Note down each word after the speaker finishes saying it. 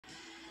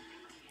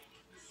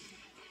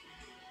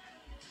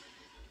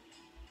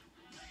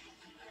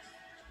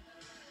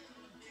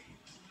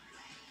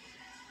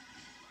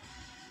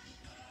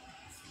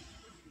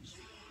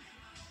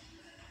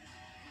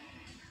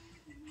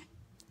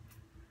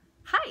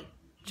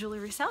Julie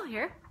Roussel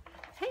here.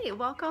 Hey,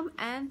 welcome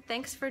and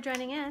thanks for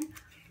joining in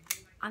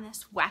on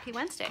this wacky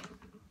Wednesday,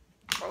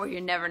 where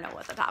you never know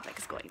what the topic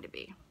is going to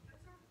be.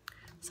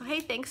 So hey,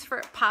 thanks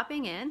for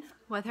popping in,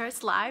 whether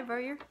it's live or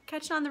you're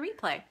catching on the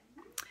replay.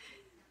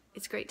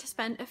 It's great to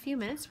spend a few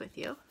minutes with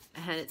you,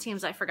 and it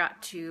seems I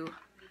forgot to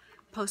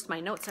post my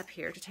notes up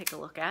here to take a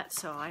look at,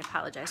 so I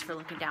apologize for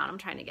looking down. I'm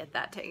trying to get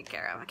that taken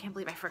care of. I can't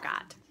believe I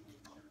forgot.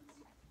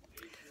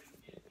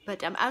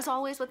 But as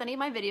always with any of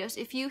my videos,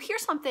 if you hear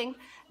something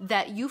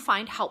that you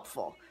find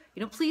helpful,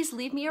 please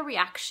leave me a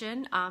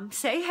reaction,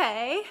 say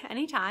hey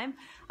anytime,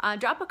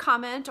 drop a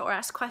comment or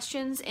ask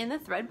questions in the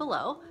thread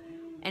below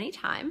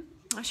anytime.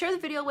 Share the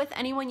video with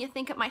anyone you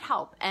think it might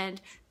help,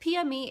 and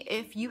PM me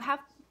if you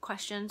have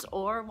questions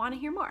or want to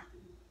hear more.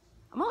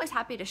 I'm always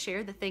happy to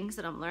share the things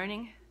that I'm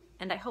learning,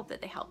 and I hope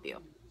that they help you.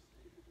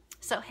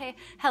 So hey,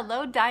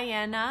 hello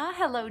Diana,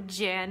 hello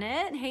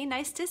Janet, hey,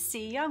 nice to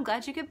see you. I'm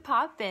glad you could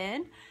pop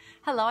in.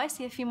 Hello, I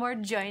see a few more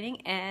joining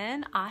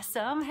in.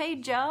 Awesome. Hey,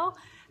 Joe.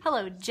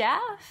 Hello,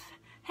 Jeff.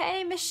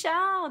 Hey,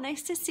 Michelle.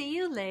 Nice to see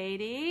you,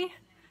 lady.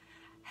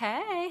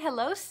 Hey,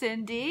 hello,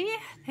 Cindy.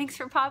 Thanks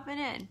for popping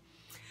in.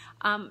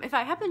 If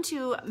I happen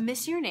to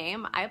miss your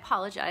name, I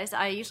apologize.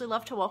 I usually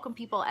love to welcome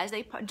people as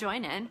they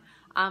join in.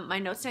 My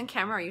notes on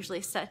camera are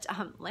usually set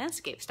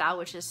landscape style,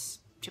 which is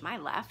to my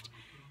left,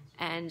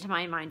 and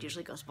my mind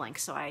usually goes blank,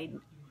 so I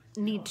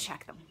need to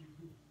check them.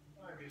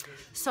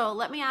 So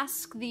let me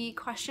ask the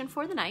question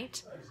for the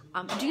night.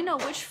 Do you know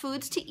which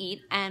foods to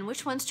eat and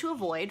which ones to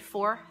avoid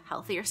for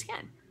healthier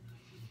skin?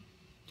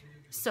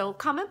 So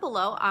comment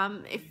below.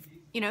 If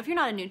you're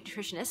not a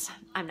nutritionist,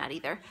 I'm not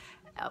either.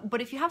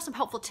 But if you have some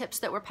helpful tips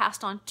that were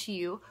passed on to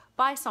you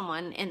by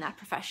someone in that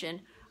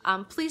profession,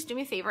 please do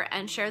me a favor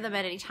and share them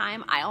at any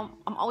time.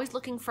 I'm always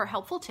looking for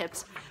helpful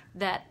tips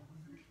that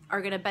are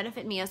going to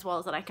benefit me as well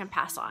as that I can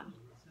pass on.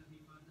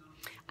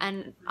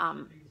 And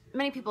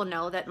many people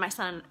know that my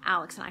son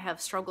Alex and I have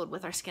struggled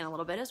with our skin a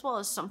little bit, as well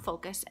as some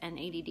focus and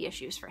ADD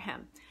issues for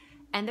him.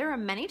 And there are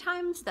many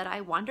times that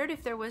I wondered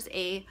if there was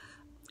a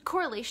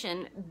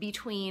correlation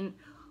between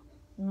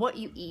what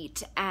you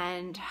eat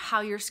and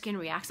how your skin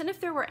reacts, and if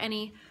there were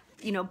any,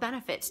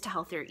 benefits to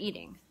healthier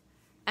eating.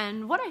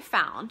 And what I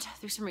found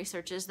through some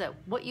research is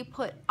that what you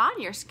put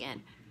on your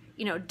skin,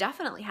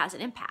 definitely has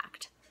an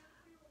impact.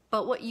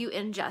 But what you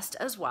ingest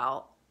as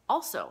well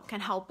also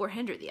can help or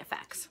hinder the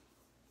effects.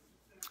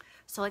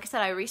 So like I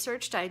said, I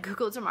researched, I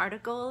Googled some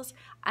articles,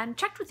 and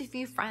checked with a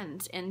few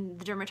friends in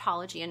the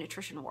dermatology and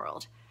nutrition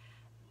world.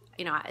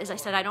 As I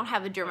said, I don't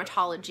have a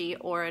dermatology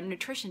or a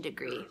nutrition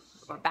degree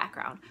or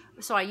background,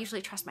 so I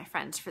usually trust my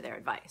friends for their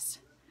advice.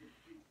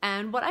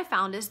 And what I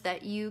found is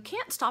that you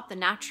can't stop the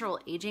natural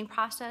aging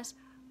process,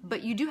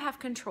 but you do have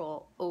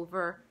control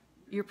over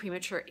your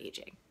premature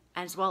aging,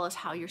 as well as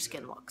how your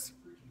skin looks.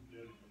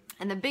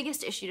 And the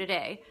biggest issue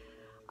today,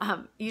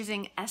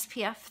 using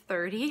SPF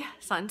 30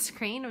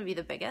 sunscreen would be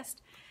the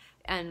biggest,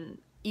 and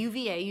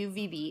UVA,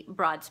 UVB,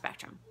 broad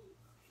spectrum.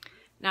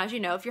 Now, as you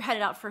know, if you're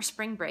headed out for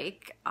spring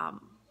break,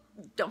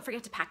 don't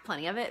forget to pack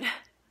plenty of it.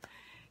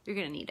 You're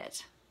going to need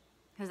it.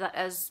 Because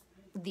as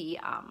the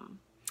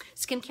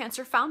Skin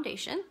Cancer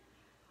Foundation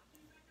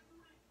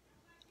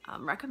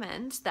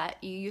recommends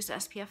that you use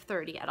SPF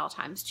 30 at all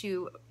times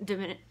to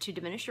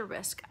diminish your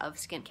risk of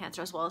skin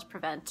cancer, as well as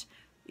prevent,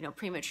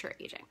 premature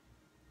aging.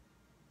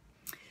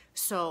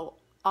 So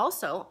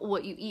also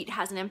what you eat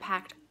has an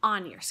impact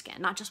on your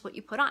skin, not just what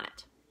you put on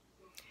it.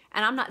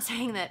 And I'm not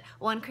saying that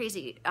one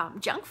crazy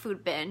junk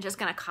food binge is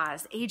going to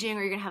cause aging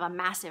or you're going to have a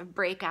massive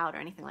breakout or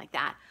anything like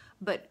that.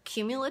 But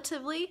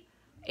cumulatively,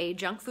 a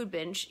junk food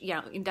binge,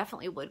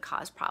 definitely would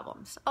cause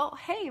problems. Oh,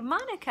 hey,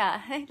 Monica.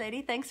 Hey,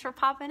 lady, thanks for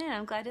popping in.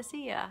 I'm glad to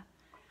see you.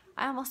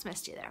 I almost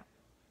missed you there.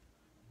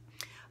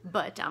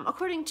 But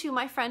according to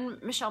my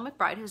friend Michelle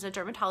McBride, who's a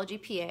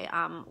dermatology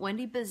PA,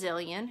 Wendy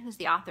Bazillion, who's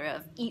the author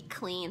of Eat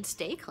Clean,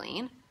 Stay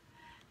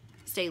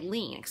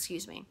Lean,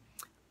 excuse me.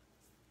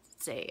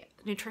 It's a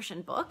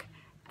nutrition book,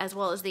 as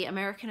well as the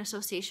American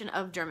Association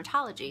of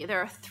Dermatology.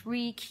 There are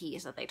 3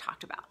 keys that they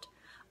talked about.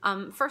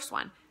 First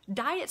one,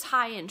 diets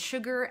high in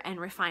sugar and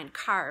refined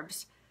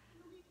carbs,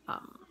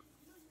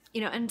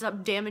 ends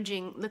up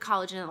damaging the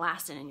collagen and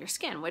elastin in your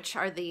skin, which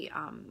are the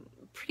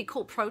pretty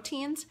cool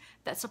proteins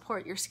that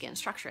support your skin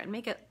structure and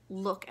make it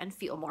look and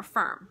feel more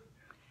firm.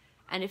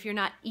 And if you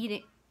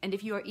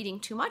are eating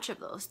too much of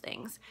those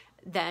things,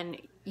 then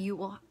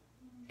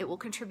it will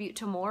contribute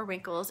to more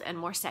wrinkles and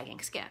more sagging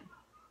skin.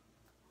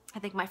 I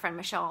think my friend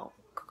Michelle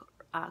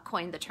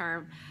coined the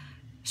term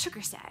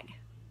sugar sag.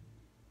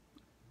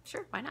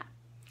 Sure, why not?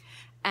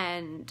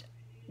 And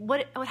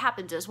what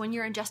happens is when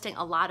you're ingesting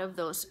a lot of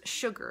those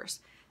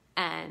sugars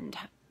and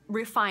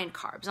refined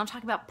carbs, I'm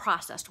talking about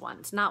processed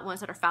ones, not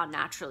ones that are found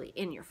naturally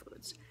in your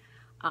foods,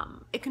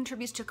 it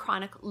contributes to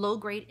chronic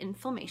low-grade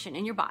inflammation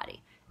in your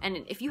body.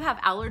 And if you have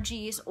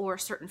allergies or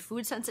certain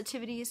food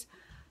sensitivities,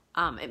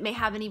 it may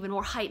have an even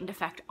more heightened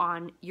effect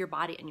on your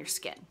body and your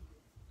skin.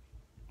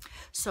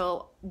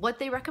 So what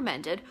they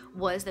recommended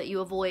was that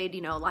you avoid,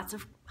 lots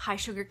of high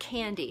sugar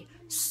candy,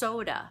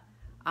 soda,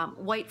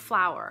 white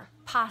flour,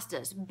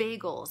 pastas,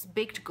 bagels,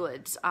 baked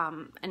goods.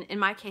 And in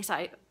my case,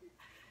 I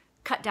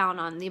cut down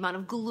on the amount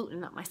of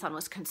gluten that my son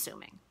was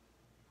consuming.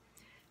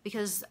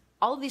 Because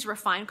all of these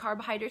refined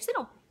carbohydrates, they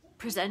don't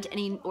present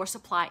any or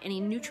supply any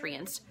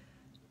nutrients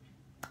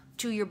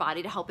to your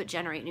body to help it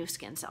generate new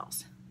skin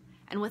cells.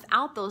 And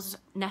without those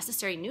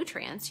necessary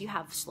nutrients, you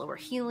have slower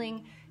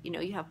healing,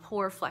 you have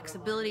poor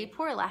flexibility,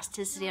 poor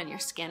elasticity on your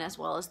skin, as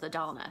well as the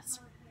dullness.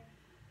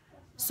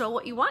 So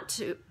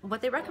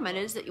what they recommend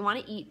is that you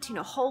want to eat,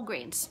 whole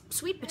grains,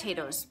 sweet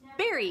potatoes,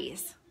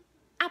 berries,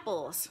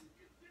 apples,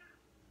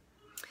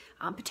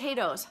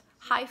 potatoes,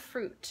 high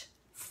fruit,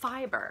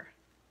 fiber,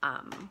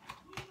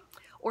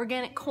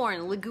 organic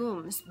corn,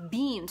 legumes,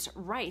 beans,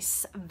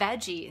 rice,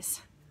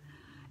 veggies,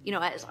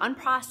 as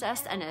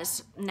unprocessed and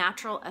as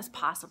natural as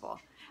possible.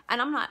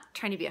 And I'm not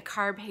trying to be a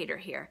carb hater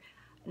here,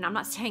 and I'm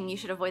not saying you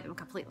should avoid them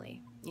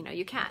completely.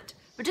 You can't,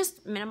 but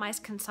just minimize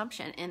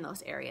consumption in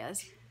those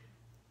areas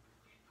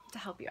to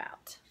help you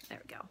out. There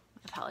we go.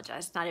 I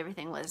apologize. Not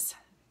everything was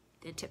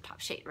in tip-top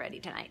shape ready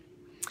tonight.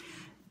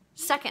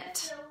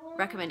 Second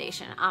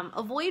recommendation,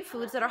 avoid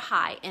foods that are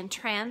high in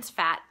trans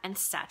fat and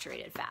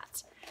saturated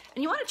fats.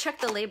 And you want to check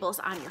the labels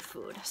on your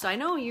food. So I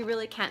know you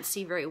really can't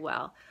see very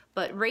well,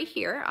 but right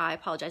here, I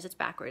apologize, it's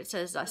backward. It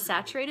says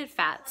saturated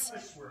fats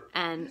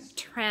and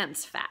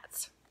trans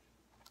fats.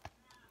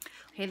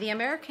 Okay, the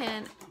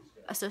American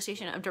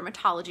Association of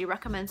Dermatology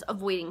recommends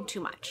avoiding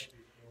too much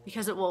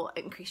because it will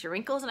increase your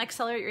wrinkles and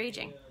accelerate your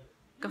aging.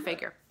 Go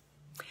figure.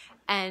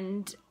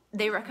 And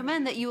they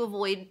recommend that you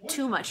avoid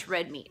too much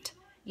red meat.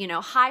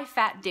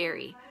 High-fat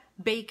dairy,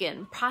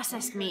 bacon,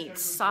 processed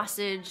meats,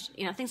 sausage,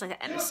 things like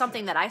that. And it's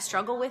something that I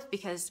struggle with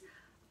because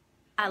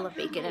I love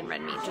bacon and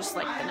red meat, just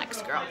like the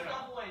next girl.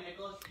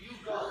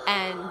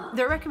 And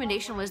their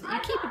recommendation was that you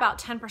keep about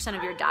 10%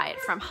 of your diet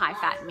from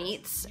high-fat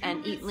meats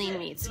and eat lean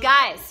meats.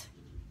 Guys,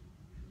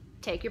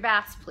 take your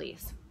baths,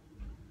 please.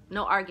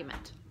 No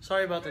argument.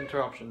 Sorry about the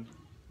interruption.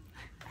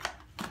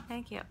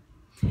 Thank you.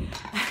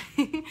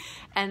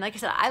 And like I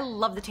said, I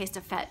love the taste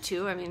of fat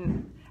too. I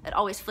mean, it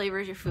always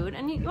flavors your food.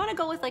 And you want to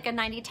go with like a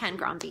 90-10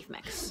 ground beef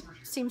mix.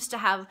 Seems to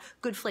have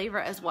good flavor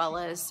as well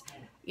as,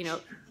 the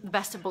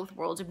best of both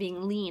worlds of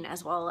being lean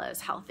as well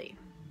as healthy.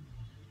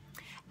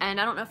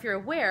 And I don't know if you're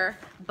aware,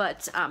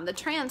 but the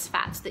trans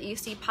fats that you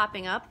see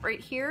popping up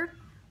right here,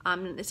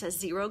 it says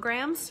 0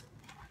 grams,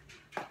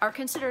 are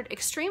considered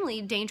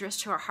extremely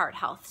dangerous to our heart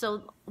health.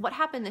 So what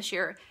happened this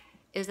year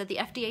is that the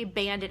FDA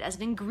banned it as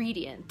an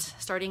ingredient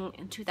starting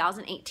in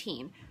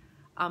 2018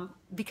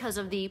 because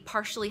of the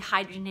partially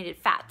hydrogenated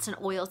fats and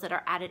oils that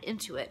are added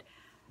into it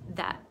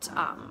that,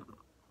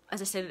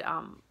 as I said,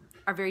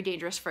 are very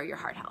dangerous for your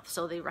heart health.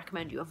 So they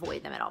recommend you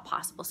avoid them at all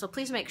possible. So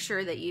please make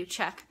sure that you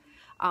check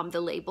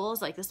the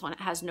labels. Like this one, it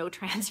has no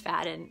trans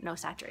fat and no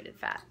saturated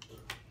fat.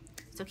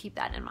 So keep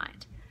that in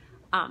mind.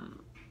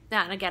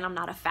 And again, I'm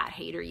not a fat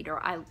hater eater.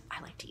 I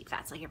like to eat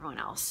fats like everyone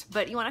else.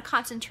 But you want to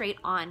concentrate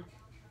on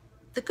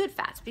the good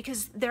fats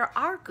because there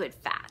are good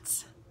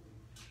fats.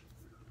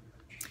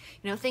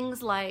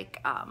 Things like,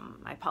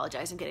 I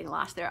apologize, I'm getting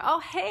lost there. Oh,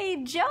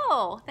 hey,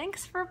 Joe.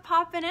 Thanks for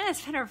popping in.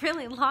 It's been a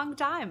really long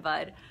time,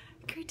 bud.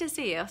 Great to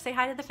see you. Say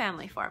hi to the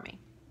family for me.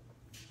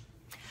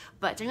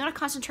 But I'm going to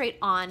concentrate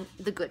on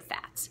the good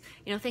fats.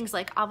 Things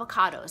like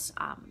avocados,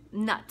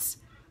 nuts,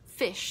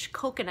 fish,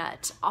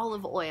 coconut,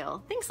 olive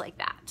oil, things like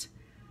that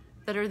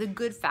are the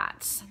good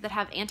fats that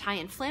have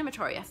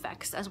anti-inflammatory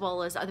effects as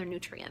well as other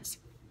nutrients.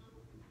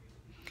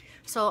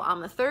 So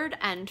the third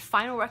and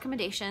final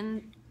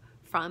recommendation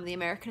from the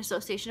American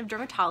Association of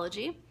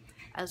Dermatology,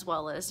 as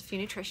well as a few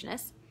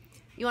nutritionists,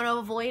 you want to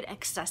avoid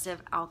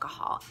excessive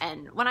alcohol.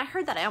 And when I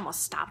heard that, I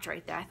almost stopped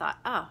right there. I thought,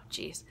 oh,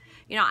 geez,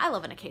 I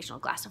love an occasional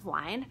glass of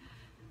wine,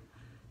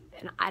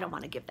 and I don't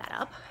want to give that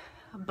up.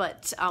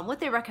 But what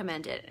they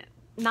recommended,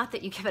 not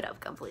that you give it up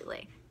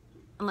completely,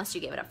 unless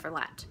you gave it up for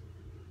Lent.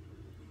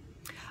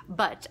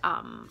 But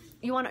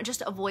you want to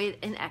just avoid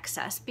in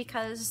excess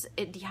because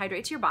it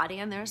dehydrates your body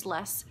and there's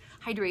less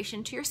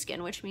hydration to your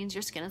skin, which means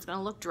your skin is going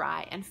to look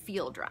dry and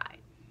feel dry.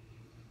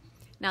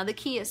 Now, the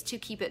key is to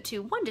keep it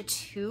to 1 to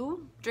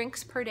 2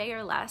 drinks per day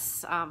or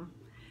less.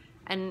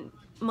 And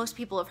most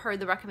people have heard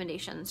the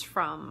recommendations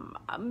from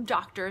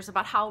doctors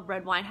about how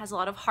red wine has a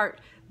lot of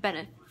heart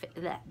benefits.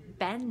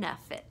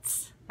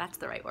 That's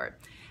the right word.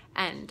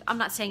 And I'm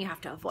not saying you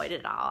have to avoid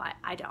it at all.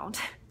 I don't.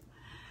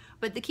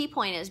 But the key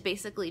point is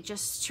basically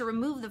just to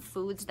remove the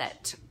foods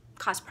that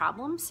cause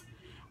problems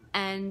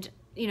and,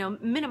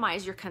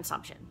 minimize your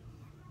consumption.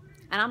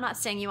 And I'm not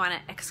saying you want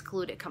to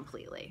exclude it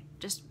completely,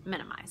 just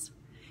minimize.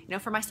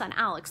 For my son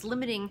Alex,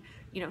 limiting,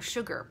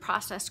 sugar,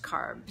 processed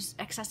carbs,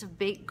 excessive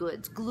baked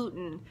goods,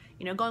 gluten,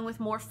 going with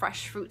more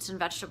fresh fruits and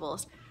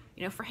vegetables,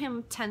 for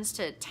him tends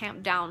to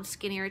tamp down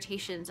skin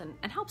irritations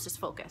and helps us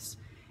focus.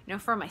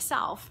 For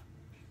myself,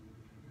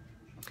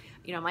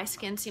 my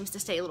skin seems to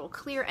stay a little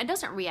clear and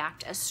doesn't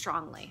react as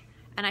strongly.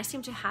 And I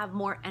seem to have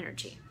more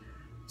energy.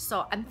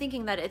 So I'm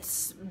thinking that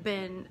it's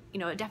been,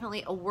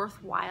 definitely a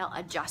worthwhile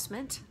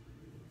adjustment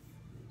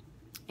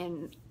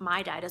in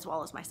my diet as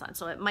well as my son.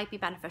 So it might be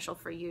beneficial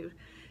for you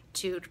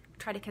to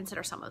try to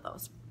consider some of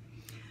those.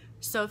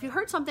 So if you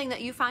heard something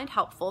that you find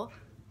helpful,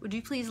 would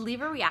you please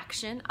leave a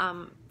reaction?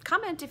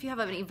 Comment if you have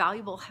any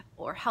valuable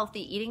or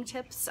healthy eating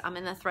tips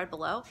in the thread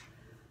below.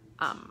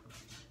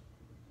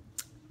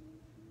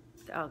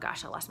 Oh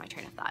gosh, I lost my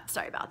train of thought.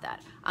 Sorry about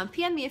that.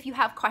 PM me if you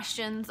have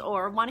questions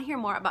or want to hear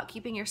more about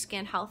keeping your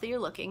skin healthier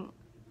looking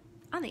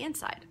on the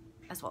inside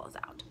as well as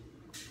out.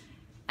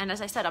 And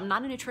as I said, I'm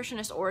not a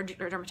nutritionist or a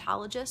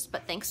dermatologist,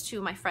 but thanks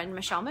to my friend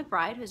Michelle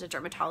McBride, who's a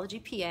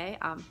dermatology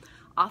PA,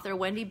 author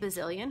Wendy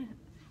Bazillion,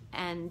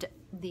 and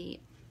the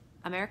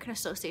American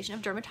Association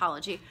of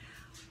Dermatology,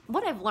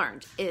 what I've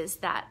learned is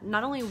that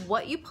not only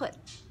what you put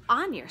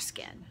on your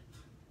skin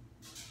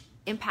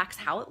impacts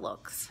how it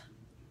looks,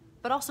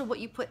 but also what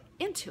you put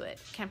into it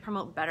can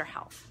promote better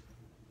health.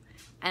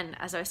 And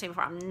as I was saying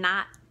before, I'm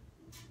not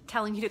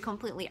telling you to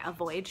completely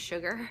avoid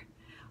sugar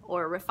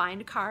or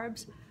refined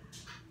carbs,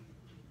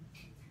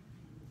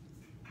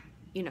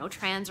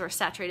 trans or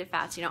saturated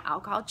fats,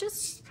 alcohol.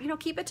 Just,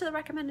 keep it to the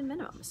recommended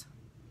minimums.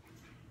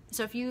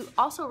 So if you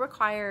also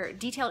require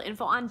detailed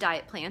info on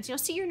diet plans,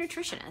 see your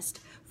nutritionist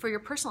for your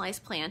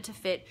personalized plan to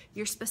fit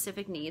your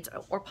specific needs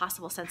or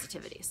possible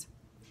sensitivities.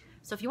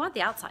 So if you want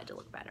the outside to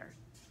look better,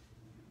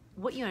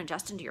 what you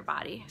ingest into your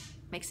body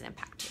makes an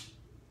impact too.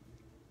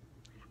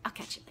 I'll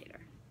catch you later.